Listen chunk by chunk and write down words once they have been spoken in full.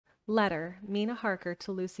Letter, Mina Harker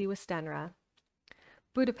to Lucy Westenra.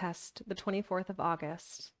 Budapest, the 24th of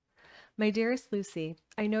August. My dearest Lucy,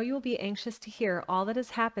 I know you will be anxious to hear all that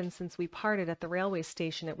has happened since we parted at the railway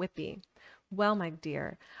station at Whitby. Well, my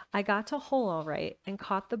dear, I got to Hull all right and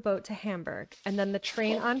caught the boat to Hamburg, and then the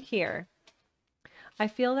train on here. I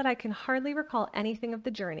feel that I can hardly recall anything of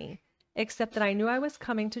the journey, except that I knew I was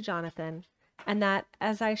coming to Jonathan, and that,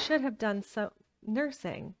 as I should have done so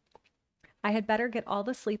nursing, I had better get all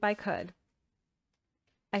the sleep I could.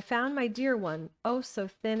 I found my dear one, oh, so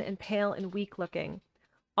thin and pale and weak-looking.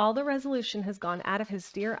 All the resolution has gone out of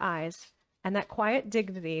his dear eyes, and that quiet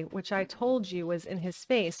dignity which I told you was in his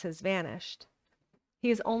face has vanished. He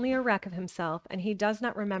is only a wreck of himself, and he does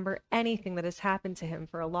not remember anything that has happened to him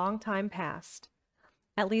for a long time past.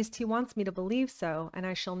 At least he wants me to believe so, and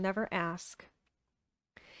I shall never ask.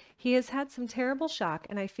 He has had some terrible shock,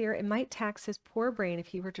 and I fear it might tax his poor brain if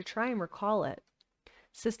he were to try and recall it.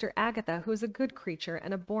 Sister Agatha, who is a good creature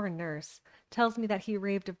and a born nurse, tells me that he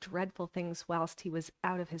raved of dreadful things whilst he was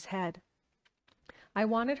out of his head. I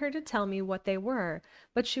wanted her to tell me what they were,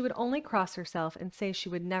 but she would only cross herself and say she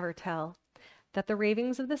would never tell, that the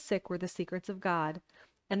ravings of the sick were the secrets of God,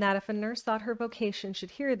 and that if a nurse thought her vocation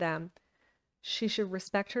should hear them, she should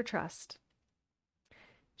respect her trust.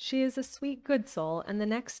 She is a sweet, good soul, and the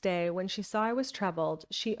next day, when she saw I was troubled,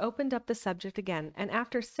 she opened up the subject again, and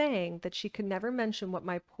after saying that she could never mention what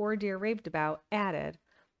my poor dear raved about, added,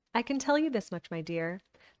 I can tell you this much, my dear,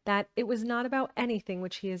 that it was not about anything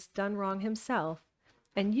which he has done wrong himself,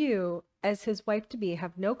 and you, as his wife-to-be,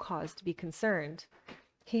 have no cause to be concerned.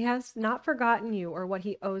 He has not forgotten you or what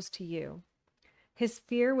he owes to you. His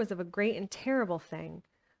fear was of a great and terrible thing,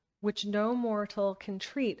 which no mortal can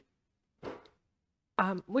treat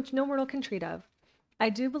of. I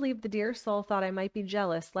do believe the dear soul thought I might be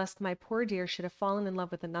jealous lest my poor dear should have fallen in love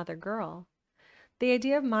with another girl. The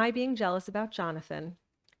idea of my being jealous about Jonathan.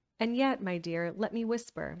 And yet, my dear, let me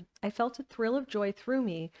whisper, I felt a thrill of joy through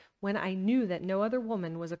me when I knew that no other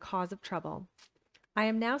woman was a cause of trouble. I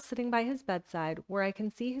am now sitting by his bedside, where I can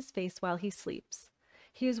see his face while he sleeps.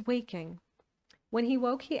 He is waking. When he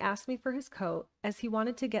woke, he asked me for his coat, as he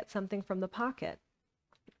wanted to get something from the pocket.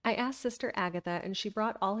 I asked Sister Agatha, and she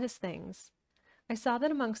brought all his things. I saw that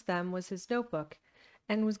amongst them was his notebook,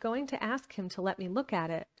 and was going to ask him to let me look at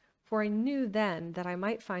it, for I knew then that I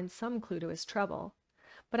might find some clue to his trouble.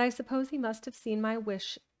 But I suppose he must have seen my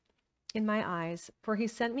wish in my eyes, for he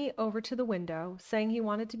sent me over to the window, saying he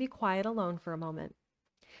wanted to be quiet alone for a moment.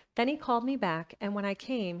 Then he called me back, and when I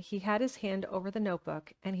came, he had his hand over the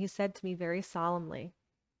notebook, and he said to me very solemnly,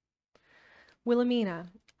 Wilhelmina,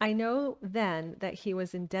 I know then that he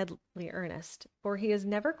was in deadly earnest, for he has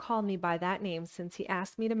never called me by that name since he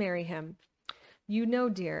asked me to marry him. You know,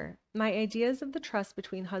 dear, my ideas of the trust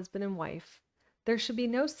between husband and wife. There should be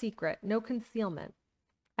no secret, no concealment.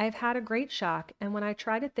 I have had a great shock, and when I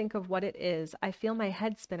try to think of what it is, I feel my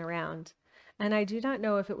head spin around, and I do not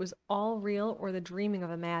know if it was all real or the dreaming of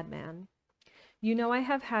a madman. You know I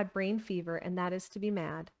have had brain fever, and that is to be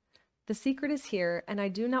mad. The secret is here, and I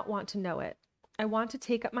do not want to know it. I want to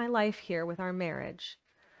take up my life here with our marriage.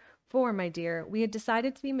 For, my dear, we had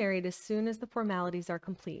decided to be married as soon as the formalities are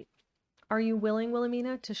complete. Are you willing,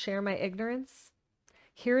 Wilhelmina, to share my ignorance?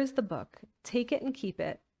 Here is the book. Take it and keep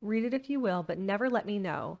it. Read it if you will, but never let me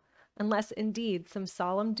know, unless indeed some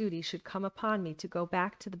solemn duty should come upon me to go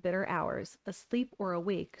back to the bitter hours, asleep or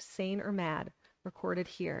awake, sane or mad, recorded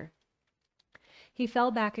here. He fell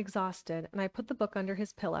back exhausted, and I put the book under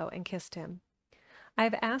his pillow and kissed him. I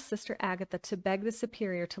have asked Sister Agatha to beg the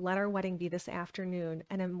Superior to let our wedding be this afternoon,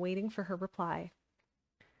 and am waiting for her reply.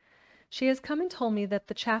 She has come and told me that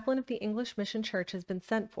the chaplain of the English Mission Church has been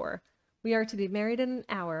sent for. We are to be married in an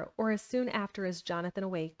hour, or as soon after as Jonathan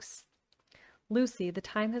awakes. Lucy, the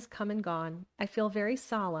time has come and gone. I feel very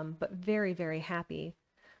solemn, but very, very happy.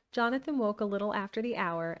 Jonathan woke a little after the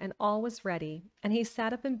hour, and all was ready, and he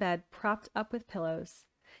sat up in bed, propped up with pillows.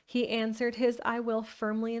 He answered his I will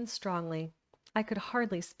firmly and strongly. I could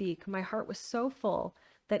hardly speak. My heart was so full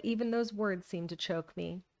that even those words seemed to choke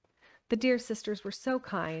me. The dear sisters were so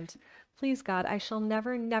kind. Please God, I shall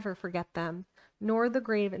never, never forget them, nor the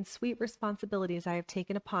grave and sweet responsibilities I have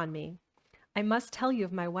taken upon me. I must tell you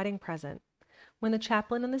of my wedding present. When the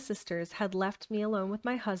chaplain and the sisters had left me alone with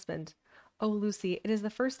my husband, oh, Lucy, it is the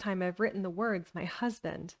first time I have written the words, my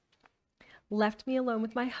husband. Left me alone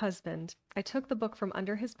with my husband, I took the book from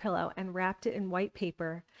under his pillow and wrapped it in white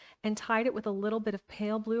paper, and tied it with a little bit of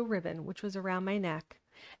pale blue ribbon which was around my neck,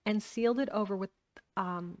 and sealed it over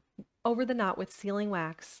the knot with sealing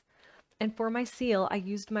wax. And for my seal I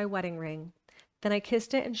used my wedding ring. Then I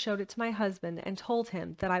kissed it and showed it to my husband, and told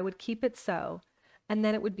him that I would keep it so, and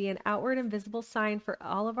then it would be an outward and visible sign for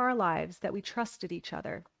all of our lives that we trusted each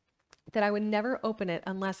other, that I would never open it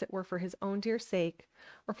unless it were for his own dear sake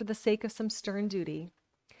or for the sake of some stern duty.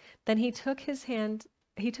 Then he took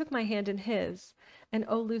my hand in his, and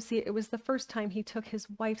oh, Lucy, it was the first time he took his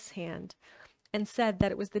wife's hand, and said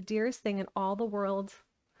that it was the dearest thing in all the world,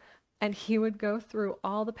 and he would go through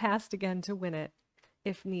all the past again to win it,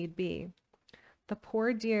 if need be. The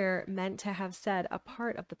poor dear meant to have said a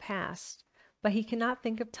part of the past, but he cannot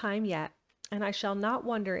think of time yet, and I shall not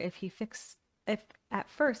wonder if at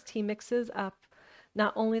first he mixes up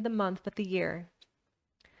not only the month but the year.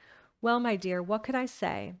 Well, my dear, what could I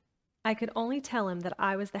say? I could only tell him that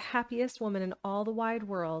I was the happiest woman in all the wide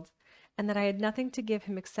world, and that I had nothing to give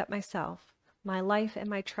him except myself, my life and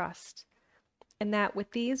my trust, and that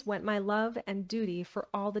with these went my love and duty for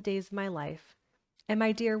all the days of my life. And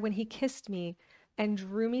my dear, when he kissed me and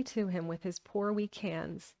drew me to him with his poor weak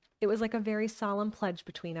hands, it was like a very solemn pledge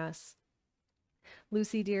between us.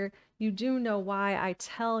 Lucy, dear, you do know why I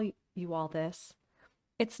tell you all this.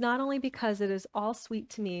 It's not only because it is all sweet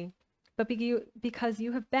to me, but because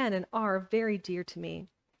you have been and are very dear to me.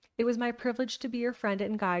 It was my privilege to be your friend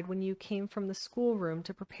and guide when you came from the schoolroom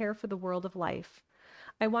to prepare for the world of life.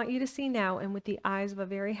 I want you to see now, and with the eyes of a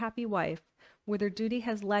very happy wife, whither duty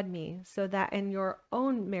has led me, so that in your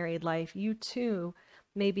own married life you too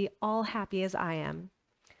may be all happy as I am.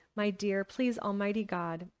 My dear, please Almighty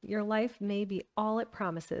God, your life may be all it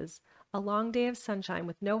promises, a long day of sunshine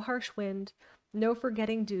with no harsh wind, no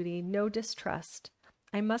forgetting duty, no distrust.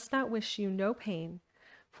 I must not wish you no pain,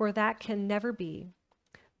 for that can never be.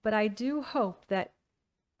 But I do hope that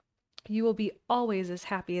you will be always as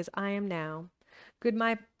happy as I am now.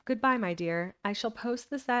 Goodbye, my dear. I shall post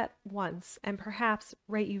this at once, and perhaps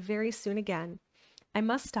write you very soon again. I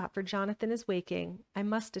must stop, for Jonathan is waking. I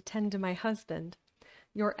must attend to my husband.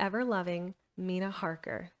 Your ever-loving Mina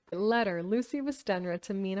Harker. Letter, Lucy Westenra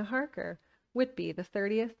to Mina Harker. Whitby, the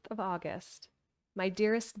 30th of August. My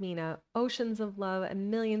dearest Mina, oceans of love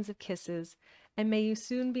and millions of kisses, and may you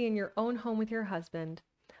soon be in your own home with your husband.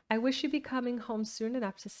 I wish you'd be coming home soon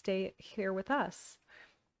enough to stay here with us.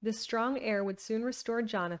 This strong air would soon restore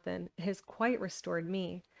Jonathan. It has quite restored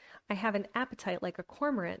me. I have an appetite like a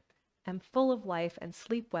cormorant, am full of life, and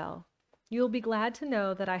sleep well. You will be glad to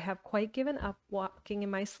know that I have quite given up walking in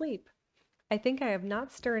my sleep. I think I have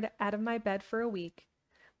not stirred out of my bed for a week.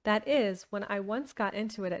 That is, when I once got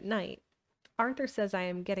into it at night. Arthur says I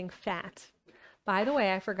am getting fat. By the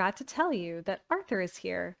way, I forgot to tell you that Arthur is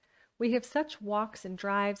here. We have such walks and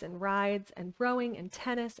drives and rides and rowing and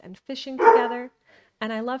tennis and fishing together,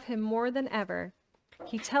 and I love him more than ever.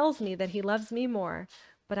 He tells me that he loves me more,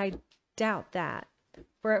 but I doubt that.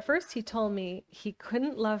 For at first he told me he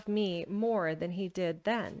couldn't love me more than he did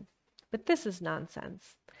then. But this is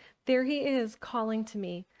nonsense. There he is calling to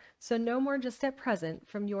me, so no more just at present,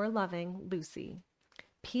 from your loving Lucy.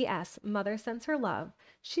 P.S. Mother sends her love.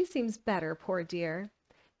 She seems better, poor dear.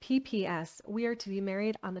 P.P.S. We are to be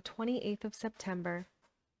married on the 28th of September.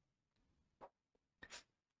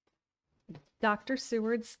 Dr.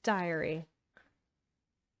 Seward's Diary,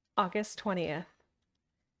 August 20th.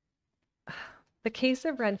 The case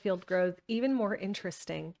of Renfield grows even more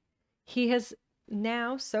interesting. He has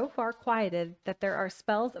now so far quieted that there are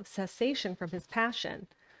spells of cessation from his passion.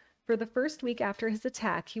 For the first week after his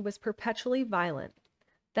attack, he was perpetually violent.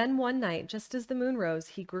 Then one night, just as the moon rose,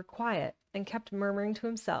 he grew quiet and kept murmuring to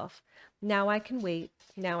himself, "Now I can wait,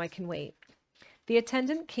 now I can wait." The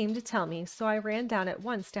attendant came to tell me, so I ran down at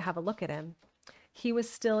once to have a look at him. He was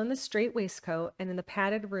still in the strait waistcoat and in the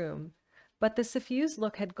padded room, but the suffused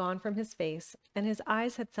look had gone from his face, and his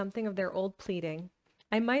eyes had something of their old pleading,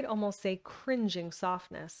 I might almost say cringing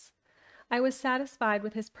softness. I was satisfied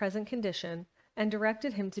with his present condition, and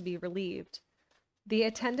directed him to be relieved. The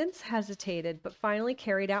attendants hesitated, but finally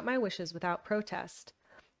carried out my wishes without protest.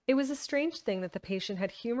 It was a strange thing that the patient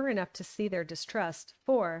had humor enough to see their distrust,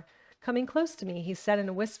 for, coming close to me, he said in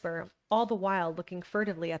a whisper, all the while looking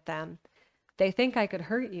furtively at them, "They think I could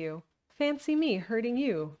hurt you. Fancy me hurting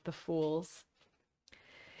you, the fools."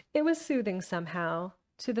 It was soothing somehow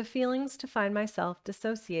to the feelings to find myself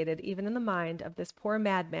dissociated even in the mind of this poor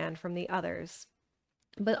madman from the others.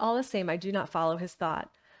 But all the same, I do not follow his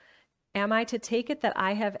thought. Am I to take it that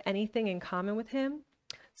I have anything in common with him,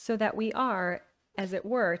 so that we are, as it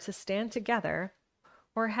were, to stand together,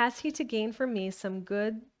 or has he to gain from me some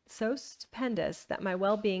good so stupendous that my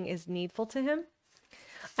well-being is needful to him?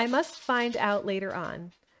 I must find out later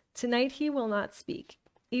on. Tonight he will not speak.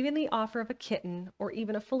 Even the offer of a kitten, or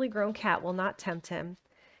even a fully grown cat, will not tempt him.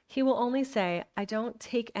 He will only say, "I don't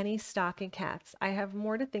take any stock in cats. I have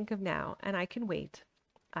more to think of now, and I can wait.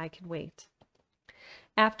 I can wait."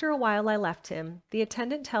 After a while I left him. The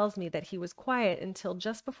attendant tells me that he was quiet until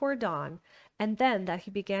just before dawn, and then that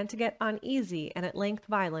he began to get uneasy and at length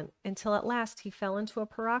violent, until at last he fell into a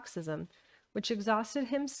paroxysm, which exhausted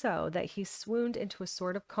him so that he swooned into a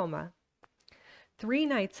sort of coma. 3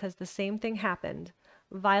 nights has the same thing happened,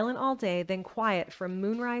 violent all day, then quiet from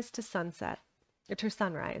moonrise to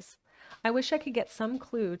sunrise. I wish I could get some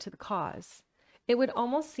clue to the cause. It would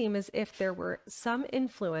almost seem as if there were some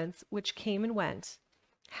influence which came and went.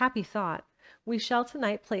 Happy thought! We shall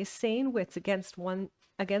tonight play sane wits against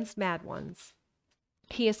mad ones.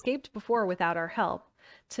 He escaped before without our help.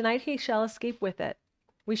 Tonight he shall escape with it.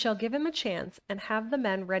 We shall give him a chance and have the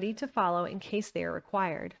men ready to follow in case they are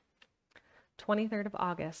required. 23rd of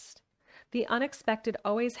August. The unexpected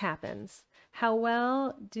always happens. How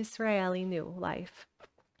well Disraeli knew life.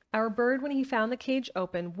 Our bird, when he found the cage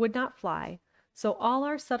open, would not fly, so all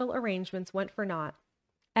our subtle arrangements went for naught.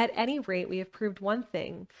 At any rate, we have proved one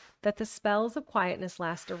thing, that the spells of quietness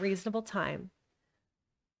last a reasonable time.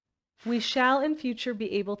 We shall in future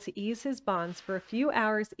be able to ease his bonds for a few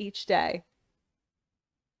hours each day.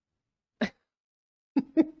 So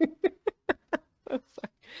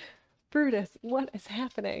sorry. Brutus, what is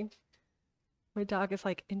happening? My dog is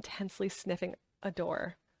like intensely sniffing a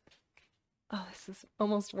door. Oh, this is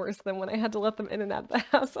almost worse than when I had to let them in and out of the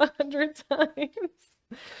house 100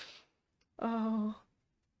 times. Oh.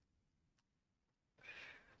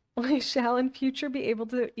 We shall in future be able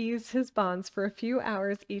to ease his bonds for a few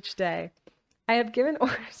hours each day. I have given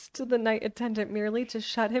orders to the night attendant merely to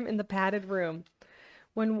shut him in the padded room.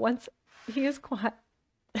 When once he is quiet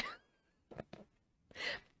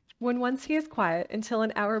until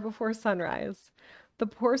an hour before sunrise, the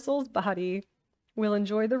poor soul's body will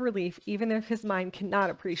enjoy the relief even if his mind cannot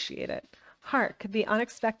appreciate it. Hark, the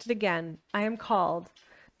unexpected again. I am called.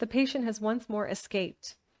 The patient has once more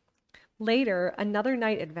escaped. Later, another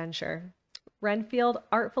night adventure. Renfield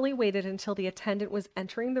artfully waited until the attendant was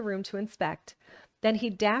entering the room to inspect. Then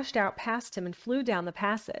he dashed out past him and flew down the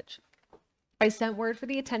passage. I sent word for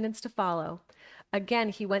the attendants to follow. Again,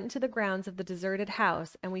 he went into the grounds of the deserted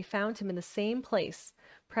house, and we found him in the same place,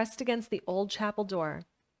 pressed against the old chapel door.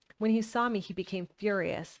 When he saw me, he became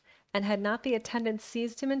furious, and had not the attendants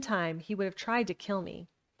seized him in time, he would have tried to kill me.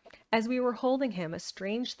 As we were holding him, a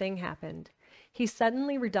strange thing happened. He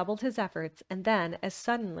suddenly redoubled his efforts, and then, as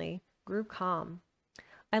suddenly, grew calm.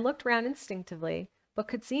 I looked round instinctively, but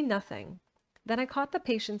could see nothing. Then I caught the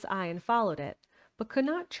patient's eye and followed it, but could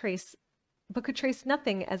trace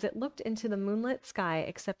nothing as it looked into the moonlit sky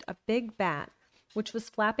except a big bat, which was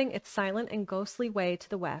flapping its silent and ghostly way to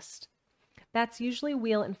the west. Bats usually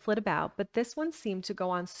wheel and flit about, but this one seemed to go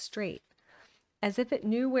on straight, as if it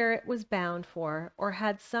knew where it was bound for, or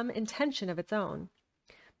had some intention of its own.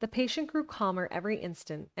 The patient grew calmer every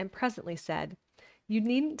instant, and presently said, "You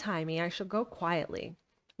needn't tie me, I shall go quietly."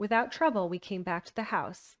 Without trouble, we came back to the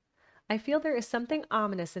house. I feel there is something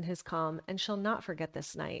ominous in his calm, and shall not forget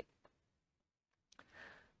this night.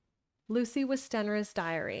 Lucy Westenra's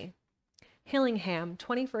Diary. Hillingham,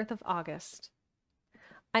 24th of August.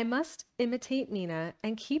 I must imitate Nina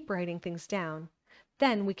and keep writing things down.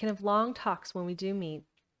 Then we can have long talks when we do meet.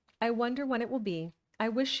 I wonder when it will be. I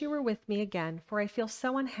wish she were with me again, for I feel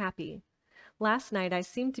so unhappy. Last night I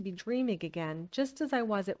seemed to be dreaming again, just as I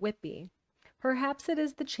was at Whitby. Perhaps it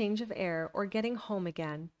is the change of air, or getting home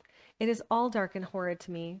again. It is all dark and horrid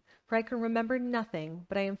to me, for I can remember nothing,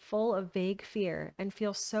 but I am full of vague fear, and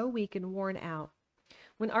feel so weak and worn out.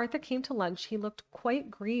 When Arthur came to lunch, he looked quite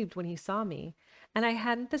grieved when he saw me, and I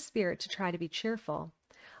hadn't the spirit to try to be cheerful.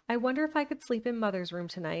 I wonder if I could sleep in Mother's room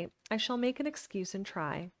tonight. I shall make an excuse and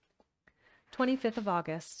try. 25th of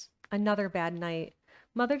August. Another bad night.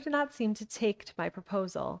 Mother did not seem to take to my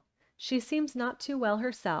proposal. She seems not too well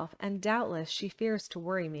herself, and doubtless she fears to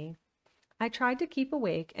worry me. I tried to keep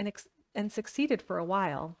awake and succeeded for a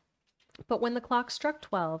while, but when the clock struck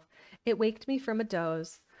 12, it waked me from a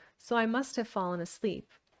doze, so I must have fallen asleep.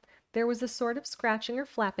 There was a sort of scratching or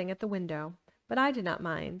flapping at the window, but I did not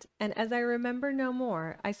mind, and as I remember no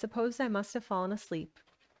more, I suppose I must have fallen asleep.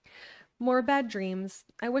 More bad dreams.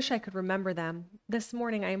 I wish I could remember them. This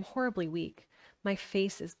morning I am horribly weak. My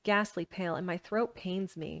face is ghastly pale, and my throat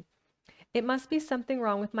pains me. It must be something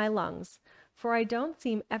wrong with my lungs, for I don't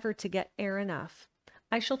seem ever to get air enough.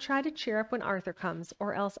 I shall try to cheer up when Arthur comes,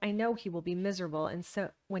 or else I know he will be miserable and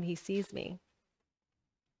so when he sees me.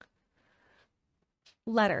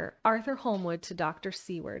 Letter, Arthur Holmwood to Dr.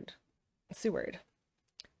 Seward.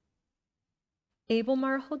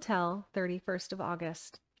 Abelmar Hotel, 31st of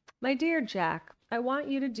August. My dear Jack, I want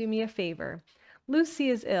you to do me a favor. Lucy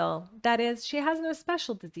is ill. That is, she has no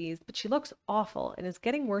special disease, but she looks awful and is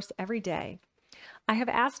getting worse every day. I have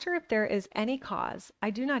asked her if there is any cause.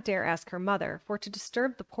 I do not dare ask her mother, for to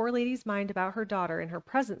disturb the poor lady's mind about her daughter in her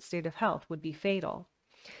present state of health would be fatal.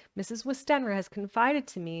 Mrs. Westenra has confided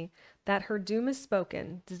to me that her doom is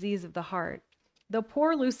spoken, disease of the heart, though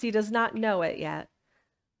poor Lucy does not know it yet.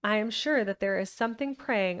 I am sure that there is something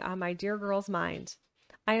preying on my dear girl's mind.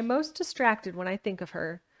 I am most distracted when I think of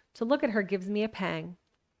her. To look at her gives me a pang.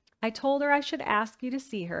 I told her I should ask you to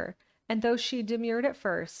see her, and though she demurred at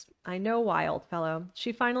first, I know why, old fellow,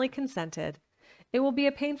 she finally consented. It will be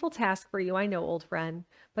a painful task for you, I know, old friend,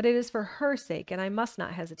 but it is for her sake, and I must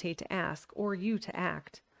not hesitate to ask, or you to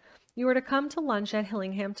act. You are to come to lunch at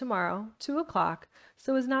Hillingham tomorrow, 2 o'clock,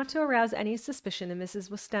 so as not to arouse any suspicion in Mrs.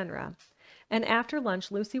 Westenra, and after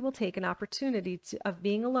lunch Lucy will take an opportunity of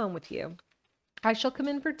being alone with you. I shall come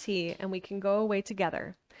in for tea, and we can go away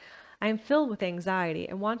together. I am filled with anxiety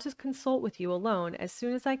and want to consult with you alone as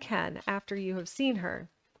soon as I can after you have seen her.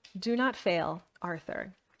 Do not fail,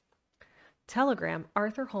 Arthur. Telegram,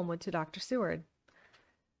 Arthur Holmwood to Dr. Seward.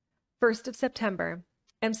 1st of September.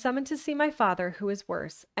 Am summoned to see my father, who is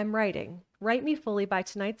worse. Am writing. Write me fully by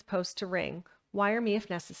tonight's post to ring. Wire me if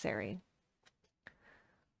necessary.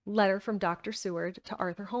 Letter from Dr. Seward to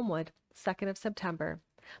Arthur Holmwood, 2nd of September.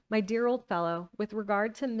 My dear old fellow, with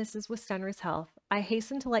regard to Mrs. Westenra's health, I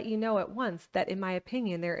hasten to let you know at once that in my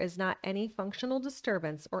opinion there is not any functional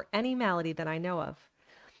disturbance or any malady that I know of.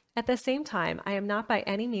 At the same time, I am not by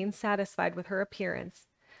any means satisfied with her appearance.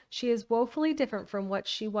 She is woefully different from what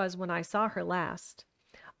she was when I saw her last.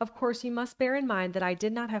 Of course, you must bear in mind that I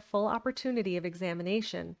did not have full opportunity of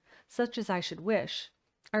examination, such as I should wish.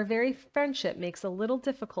 Our very friendship makes a little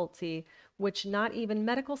difficulty which not even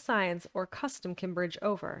medical science or custom can bridge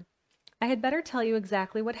over. I had better tell you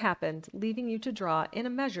exactly what happened, leaving you to draw, in a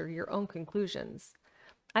measure, your own conclusions.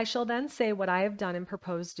 I shall then say what I have done and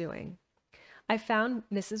propose doing. I found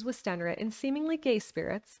Mrs. Westenra in seemingly gay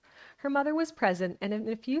spirits. Her mother was present, and in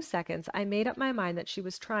a few seconds I made up my mind that she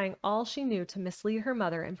was trying all she knew to mislead her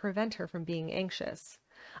mother and prevent her from being anxious.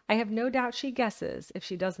 I have no doubt she guesses, if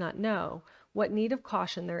she does not know, what need of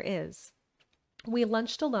caution there is. We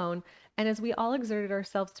lunched alone, and as we all exerted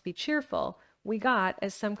ourselves to be cheerful, we got,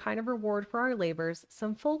 as some kind of reward for our labors,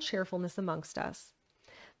 some full cheerfulness amongst us.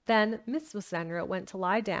 Then Miss Westenra went to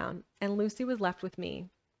lie down, and Lucy was left with me.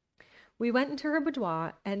 We went into her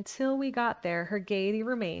boudoir, and till we got there her gaiety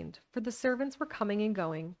remained, for the servants were coming and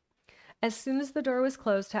going. As soon as the door was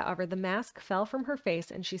closed, however, the mask fell from her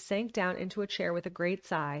face, and she sank down into a chair with a great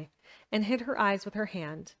sigh, and hid her eyes with her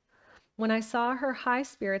hand. When I saw her high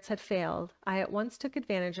spirits had failed, I at once took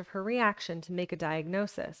advantage of her reaction to make a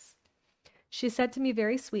diagnosis. She said to me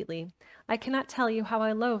very sweetly, "I cannot tell you how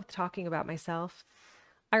I loathe talking about myself."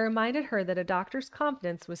 I reminded her that a doctor's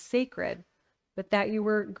confidence was sacred, but that you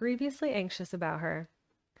were grievously anxious about her.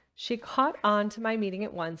 She caught on to my meeting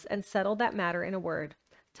at once, and settled that matter in a word.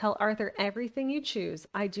 "Tell Arthur everything you choose.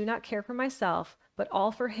 I do not care for myself, but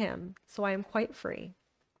all for him, so I am quite free."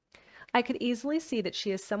 I could easily see that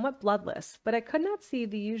she is somewhat bloodless, but I could not see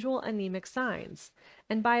the usual anemic signs,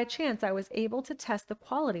 and by a chance I was able to test the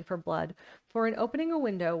quality for blood, for in opening a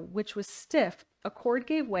window which was stiff, a cord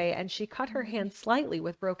gave way, and she cut her hand slightly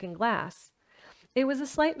with broken glass. It was a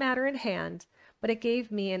slight matter in hand, but it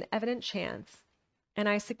gave me an evident chance, and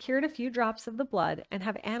I secured a few drops of the blood and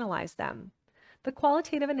have analyzed them. The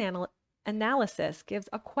qualitative analysis gives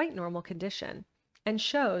a quite normal condition, and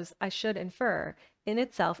shows, I should infer, in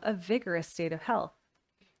itself a vigorous state of health.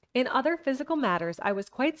 In other physical matters I was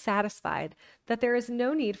quite satisfied that there is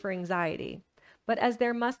no need for anxiety, but as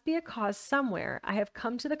there must be a cause somewhere, I have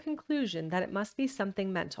come to the conclusion that it must be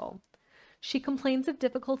something mental. She complains of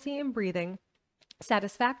difficulty in breathing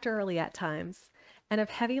satisfactorily at times, and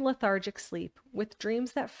of heavy lethargic sleep, with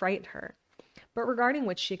dreams that frighten her, but regarding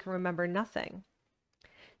which she can remember nothing.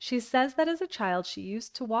 She says that as a child she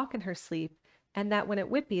used to walk in her sleep, and that when at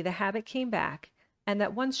Whitby the habit came back, and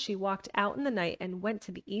that once she walked out in the night and went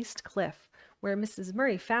to the East Cliff, where Mrs.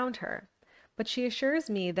 Murray found her, but she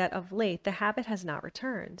assures me that of late the habit has not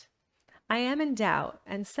returned. I am in doubt,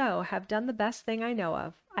 and so have done the best thing I know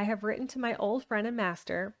of. I have written to my old friend and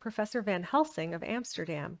master, Professor Van Helsing of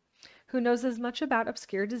Amsterdam, who knows as much about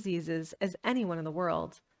obscure diseases as anyone in the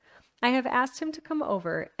world. I have asked him to come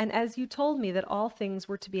over, and as you told me that all things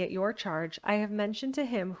were to be at your charge, I have mentioned to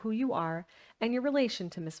him who you are and your relation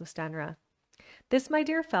to Miss Westenra. This, my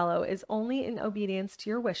dear fellow, is only in obedience to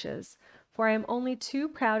your wishes, for I am only too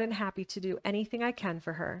proud and happy to do anything I can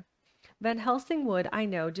for her. Van Helsing would, I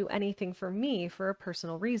know, do anything for me for a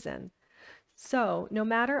personal reason. So, no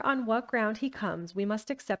matter on what ground he comes, we must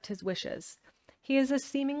accept his wishes. He is a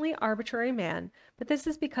seemingly arbitrary man, but this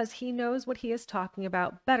is because he knows what he is talking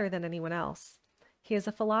about better than anyone else. He is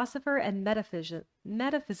a philosopher and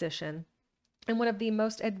metaphysician and one of the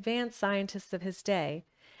most advanced scientists of his day,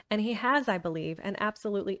 and he has, I believe, an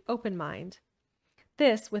absolutely open mind.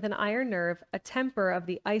 This, with an iron nerve, a temper of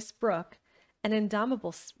the ice brook, an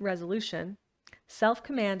indomitable resolution,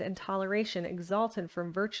 self-command and toleration exalted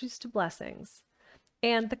from virtues to blessings,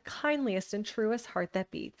 and the kindliest and truest heart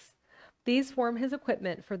that beats. These form his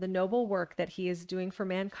equipment for the noble work that he is doing for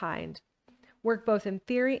mankind, work both in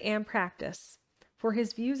theory and practice, for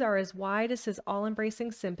his views are as wide as his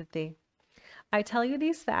all-embracing sympathy. I tell you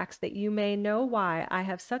these facts that you may know why I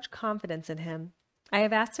have such confidence in him. I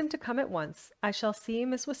have asked him to come at once. I shall see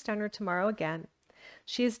Miss Westenra tomorrow again.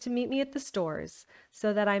 She is to meet me at the stores,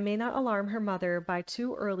 so that I may not alarm her mother by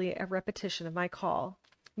too early a repetition of my call.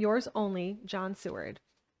 Yours only, John Seward.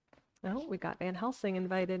 Oh, we got Van Helsing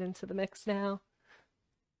invited into the mix now.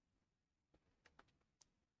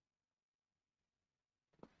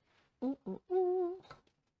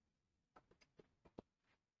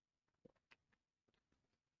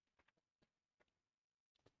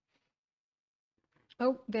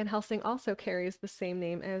 Oh, Van Helsing also carries the same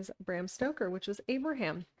name as Bram Stoker, which was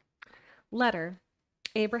Abraham. Letter.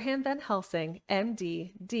 Abraham Van Helsing,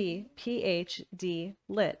 M.D., D, Ph.D.,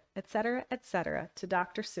 Lit, etc., etc., to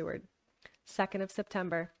Dr. Seward. 2nd of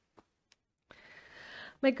September.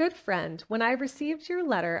 My good friend, when I received your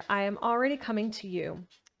letter, I am already coming to you.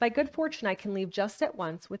 By good fortune, I can leave just at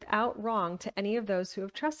once, without wrong to any of those who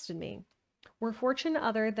have trusted me. Were fortune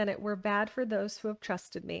other, then it were bad for those who have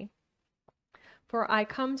trusted me. For I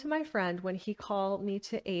come to my friend when he call me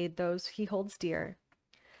to aid those he holds dear.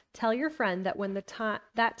 Tell your friend that when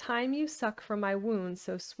that time you suck from my wound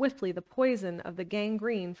so swiftly the poison of the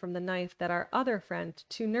gangrene from the knife that our other friend,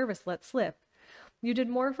 too nervous, let slip, you did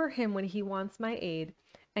more for him when he wants my aid,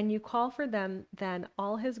 and you call for them than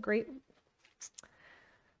all his great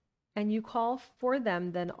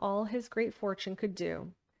fortune could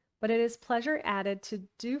do. But it is pleasure added to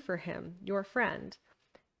do for him, your friend.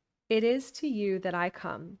 It is to you that I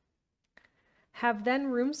come. Have then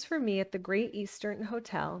rooms for me at the Great Eastern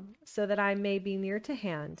Hotel, so that I may be near to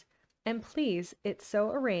hand, and please it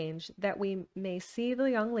so arrange that we may see the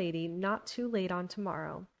young lady not too late on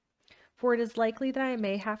tomorrow, for it is likely that I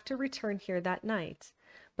may have to return here that night,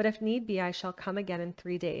 but if need be I shall come again in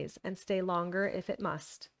 3 days, and stay longer if it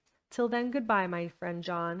must. Till then, goodbye, my friend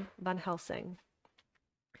John Van Helsing.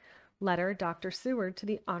 Letter, Dr. Seward to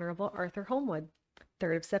the Honorable Arthur Holmwood.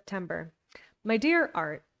 3rd of September. My dear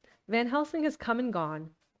Art, Van Helsing has come and gone.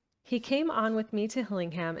 He came on with me to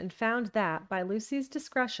Hillingham and found that, by Lucy's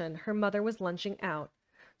discretion, her mother was lunching out,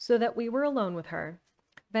 so that we were alone with her.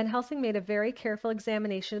 Van Helsing made a very careful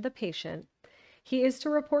examination of the patient. He is to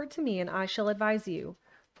report to me, and I shall advise you,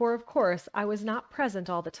 for of course I was not present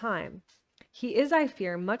all the time. He is, I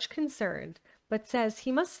fear, much concerned, but says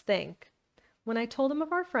he must think. When I told him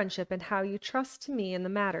of our friendship and how you trust to me in the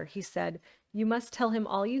matter, he said, you must tell him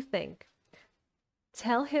all you think.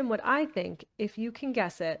 Tell him what I think, if you can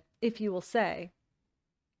guess it, if you will say.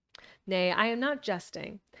 Nay, I am not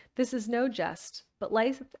jesting. This is no jest, but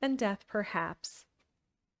life and death perhaps.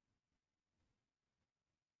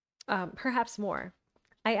 Perhaps more.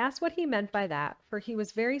 I asked what he meant by that, for he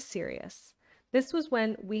was very serious. This was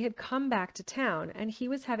when we had come back to town, and he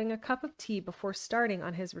was having a cup of tea before starting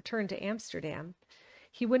on his return to Amsterdam.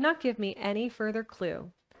 He would not give me any further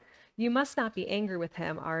clue. You must not be angry with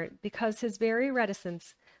him, Art, because his very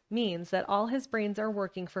reticence means that all his brains are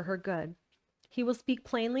working for her good. He will speak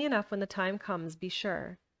plainly enough when the time comes, be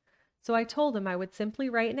sure. So I told him I would simply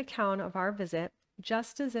write an account of our visit,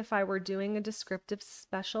 just as if I were doing a descriptive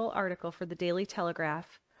special article for the Daily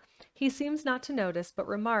Telegraph. He seems not to notice, but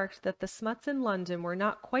remarked that the smuts in London were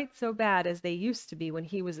not quite so bad as they used to be when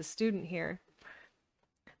he was a student here.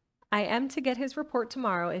 I am to get his report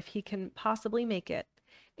tomorrow if he can possibly make it.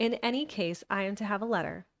 In any case, I am to have a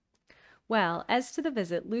letter. Well, as to the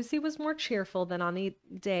visit, Lucy was more cheerful than on the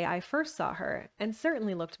day I first saw her, and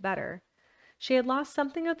certainly looked better. She had lost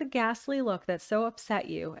something of the ghastly look that so upset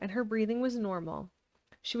you, and her breathing was normal.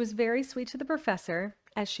 She was very sweet to the professor,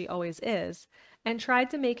 as she always is, and tried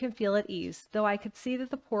to make him feel at ease, though I could see that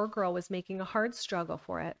the poor girl was making a hard struggle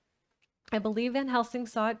for it. I believe Van Helsing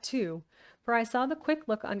saw it too, for I saw the quick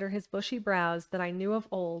look under his bushy brows that I knew of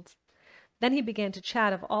old. Then he began to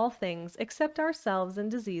chat of all things except ourselves and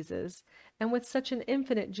diseases, and with such an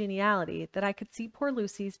infinite geniality that I could see poor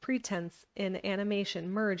Lucy's pretense in animation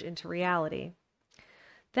merge into reality.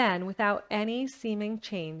 Then, without any seeming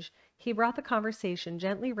change, he brought the conversation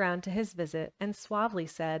gently round to his visit, and suavely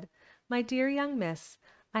said, My dear young miss,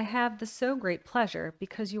 I have the so great pleasure,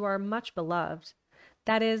 because you are much beloved.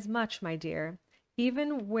 That is much, my dear.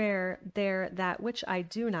 even where there that which I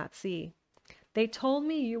do not see. They told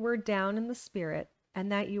me you were down in the spirit,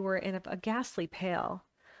 and that you were in a ghastly pale.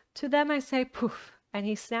 To them I say, poof, and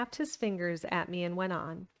he snapped his fingers at me and went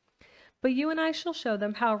on. But you and I shall show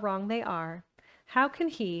them how wrong they are. How can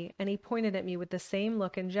he, and he pointed at me with the same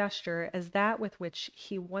look and gesture as that with which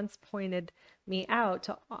he once pointed me out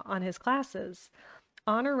on his classes,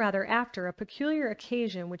 on or rather after a peculiar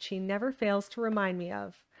occasion which he never fails to remind me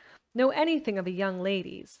of, know anything of a young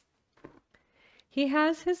lady's? He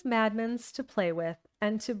has his madmans to play with,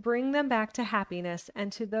 and to bring them back to happiness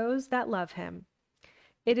and to those that love him.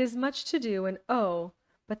 It is much to do, and oh,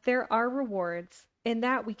 but there are rewards. In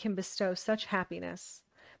that we can bestow such happiness.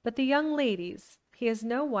 But the young ladies, he has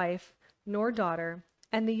no wife nor daughter,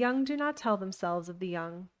 and the young do not tell themselves of the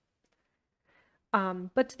young.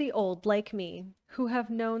 But to the old, like me, who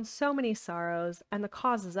have known so many sorrows and the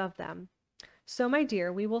causes of them. So, my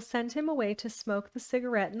dear, we will send him away to smoke the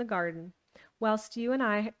cigarette in the garden, whilst you and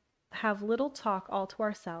I have little talk all to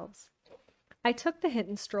ourselves. I took the hint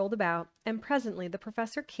and strolled about, and presently the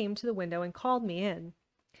professor came to the window and called me in.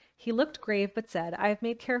 He looked grave, but said, I have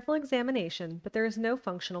made careful examination, but there is no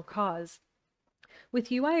functional cause.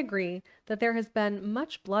 With you I agree that there has been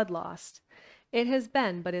much blood lost. It has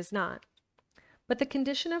been, but is not. But the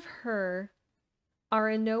condition of her are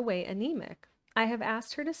in no way anemic. I have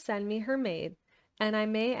asked her to send me her maid, and I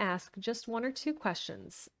may ask just one or two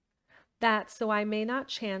questions, that so I may not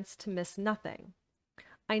chance to miss nothing.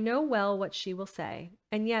 I know well what she will say,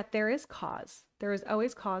 and yet there is cause. There is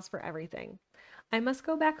always cause for everything. I must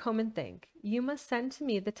go back home and think. You must send to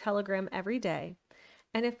me the telegram every day,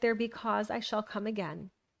 and if there be cause I shall come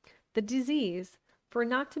again. The disease, for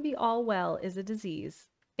not to be all well is a disease,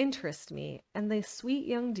 interests me, and the sweet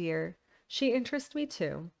young dear, she interests me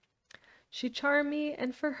too. She charmed me,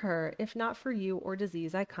 and for her, if not for you or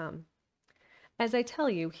disease, I come. As I tell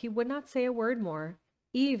you, he would not say a word more,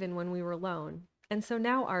 even when we were alone. And so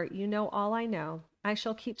now, Art, you know all I know. I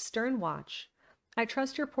shall keep stern watch. I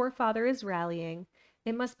trust your poor father is rallying.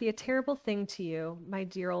 It must be a terrible thing to you, my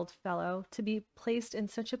dear old fellow, to be placed in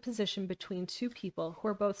such a position between two people who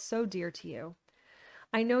are both so dear to you.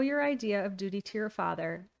 I know your idea of duty to your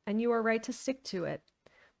father, and you are right to stick to it.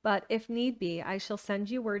 But if need be, I shall send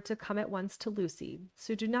you word to come at once to Lucy,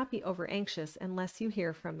 so do not be over anxious unless you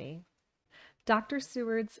hear from me. Dr.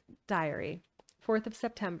 Seward's Diary, 4th of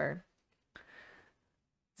September.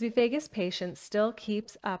 Zoophagous patient still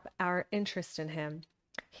keeps up our interest in him.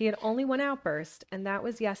 He had only one outburst, and that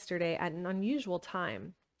was yesterday at an unusual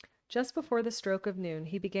time. Just before the stroke of noon,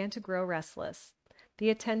 he began to grow restless. The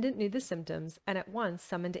attendant knew the symptoms, and at once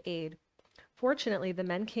summoned aid. Fortunately, the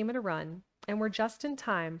men came at a run, and were just in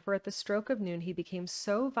time, for at the stroke of noon he became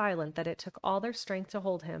so violent that it took all their strength to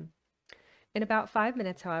hold him. In about 5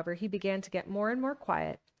 minutes, however, he began to get more and more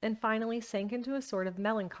quiet, and finally sank into a sort of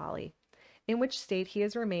melancholy, in which state he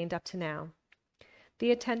has remained up to now.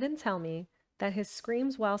 The attendants tell me that his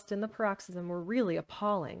screams whilst in the paroxysm were really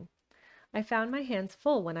appalling. I found my hands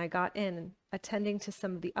full when I got in, attending to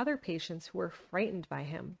some of the other patients who were frightened by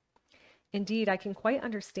him. Indeed, I can quite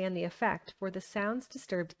understand the effect, for the sounds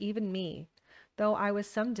disturbed even me, though I was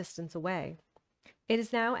some distance away. It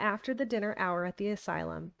is now after the dinner hour at the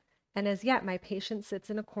asylum, and as yet my patient sits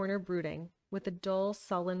in a corner brooding, with a dull,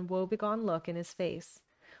 sullen, woebegone look in his face,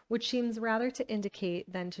 which seems rather to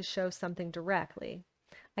indicate than to show something directly.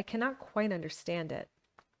 I cannot quite understand it.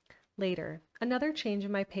 Later, another change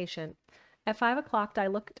in my patient. At 5 o'clock I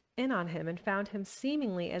looked in on him and found him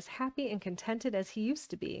seemingly as happy and contented as he used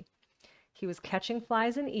to be. He was catching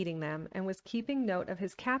flies and eating them, and was keeping note of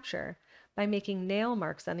his capture by making nail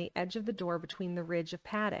marks on the edge of the door between the ridge of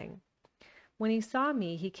padding. When he saw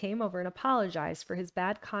me, he came over and apologized for his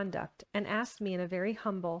bad conduct, and asked me in a very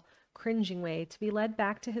humble, cringing way to be led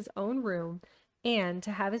back to his own room and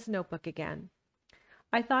to have his notebook again.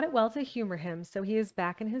 I thought it well to humor him, so he is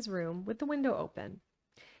back in his room with the window open.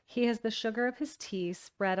 He has the sugar of his tea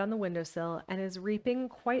spread on the windowsill, and is reaping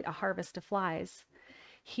quite a harvest of flies.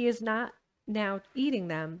 He is not now eating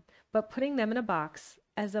them, but putting them in a box,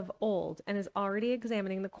 as of old, and is already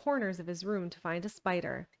examining the corners of his room to find a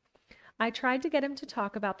spider. I tried to get him to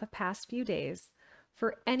talk about the past few days,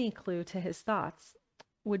 for any clue to his thoughts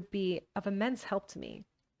would be of immense help to me,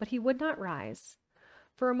 but he would not rise.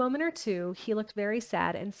 For a moment or two he looked very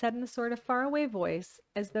sad, and said in a sort of far-away voice,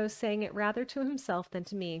 as though saying it rather to himself than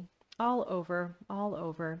to me, all over, all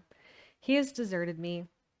over. He has deserted me.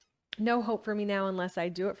 No hope for me now unless I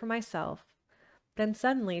do it for myself. Then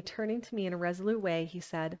suddenly, turning to me in a resolute way, he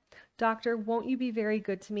said, Doctor, won't you be very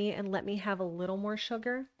good to me and let me have a little more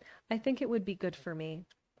sugar? I think it would be good for me.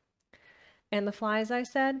 And the flies, I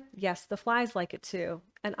said. Yes, the flies like it too.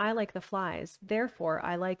 And I like the flies. Therefore,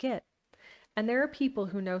 I like it. And there are people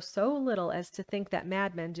who know so little as to think that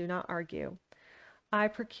madmen do not argue. I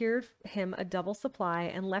procured him a double supply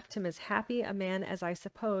and left him as happy a man as I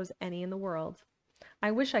suppose any in the world.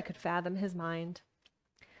 I wish I could fathom his mind.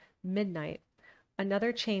 Midnight.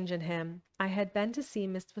 Another change in him. I had been to see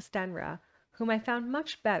Miss Westenra, whom I found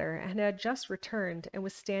much better, and had just returned, and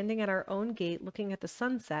was standing at our own gate looking at the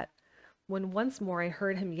sunset, when once more I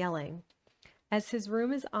heard him yelling. As his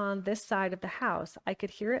room is on this side of the house, I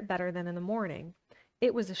could hear it better than in the morning.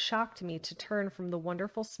 It was a shock to me to turn from the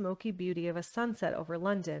wonderful smoky beauty of a sunset over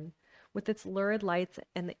London, with its lurid lights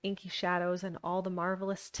and the inky shadows and all the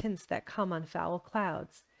marvelous tints that come on foul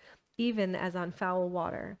clouds, even as on foul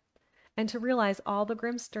water, and to realize all the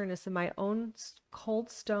grim sternness of my own cold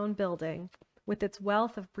stone building, with its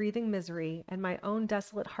wealth of breathing misery, and my own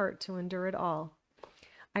desolate heart to endure it all.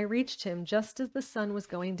 I reached him just as the sun was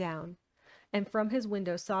going down, and from his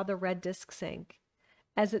window saw the red disk sink.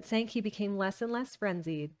 As it sank, he became less and less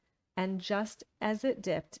frenzied, and just as it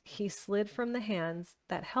dipped, he slid from the hands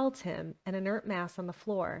that held him, an inert mass on the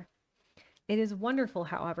floor. It is wonderful,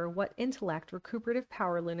 however, what intellect recuperative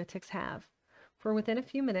power lunatics have, for within a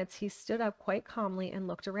few minutes he stood up quite calmly and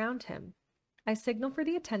looked around him. I signaled for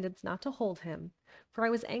the attendants not to hold him, for I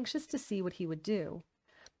was anxious to see what he would do.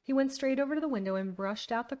 He went straight over to the window and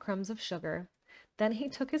brushed out the crumbs of sugar. Then he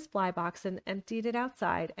took his fly box and emptied it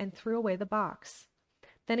outside and threw away the box.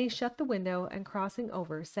 Then he shut the window and, crossing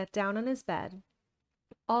over, sat down on his bed.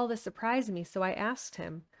 All this surprised me, so I asked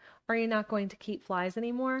him, "Are you not going to keep flies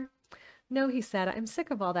any more?" "No," he said, "I'm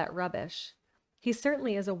sick of all that rubbish." He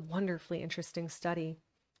certainly is a wonderfully interesting study.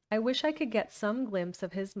 I wish I could get some glimpse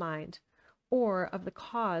of his mind, or of the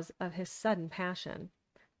cause of his sudden passion.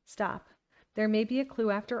 Stop. There may be a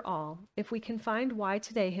clue after all, if we can find why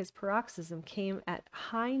today his paroxysm came at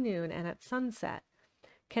high noon and at sunset.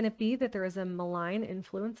 Can it be that there is a malign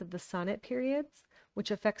influence of the sun at periods,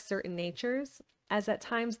 which affects certain natures, as at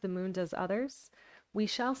times the moon does others? We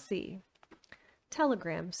shall see.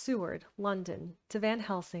 Telegram, Seward, London, to Van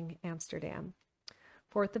Helsing, Amsterdam.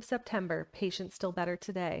 4th of September, patient still better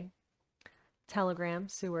today. Telegram,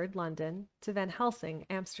 Seward, London, to Van Helsing,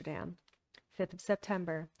 Amsterdam. 5th of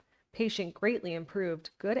September. Patient greatly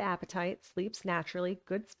improved, good appetite, sleeps naturally,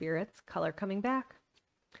 good spirits, color coming back.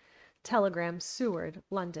 Telegram, Seward,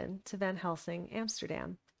 London, to Van Helsing,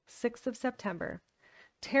 Amsterdam. 6th of September.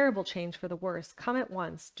 Terrible change for the worse. Come at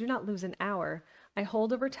once. Do not lose an hour. I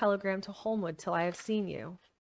hold over telegram to Holmwood till I have seen you.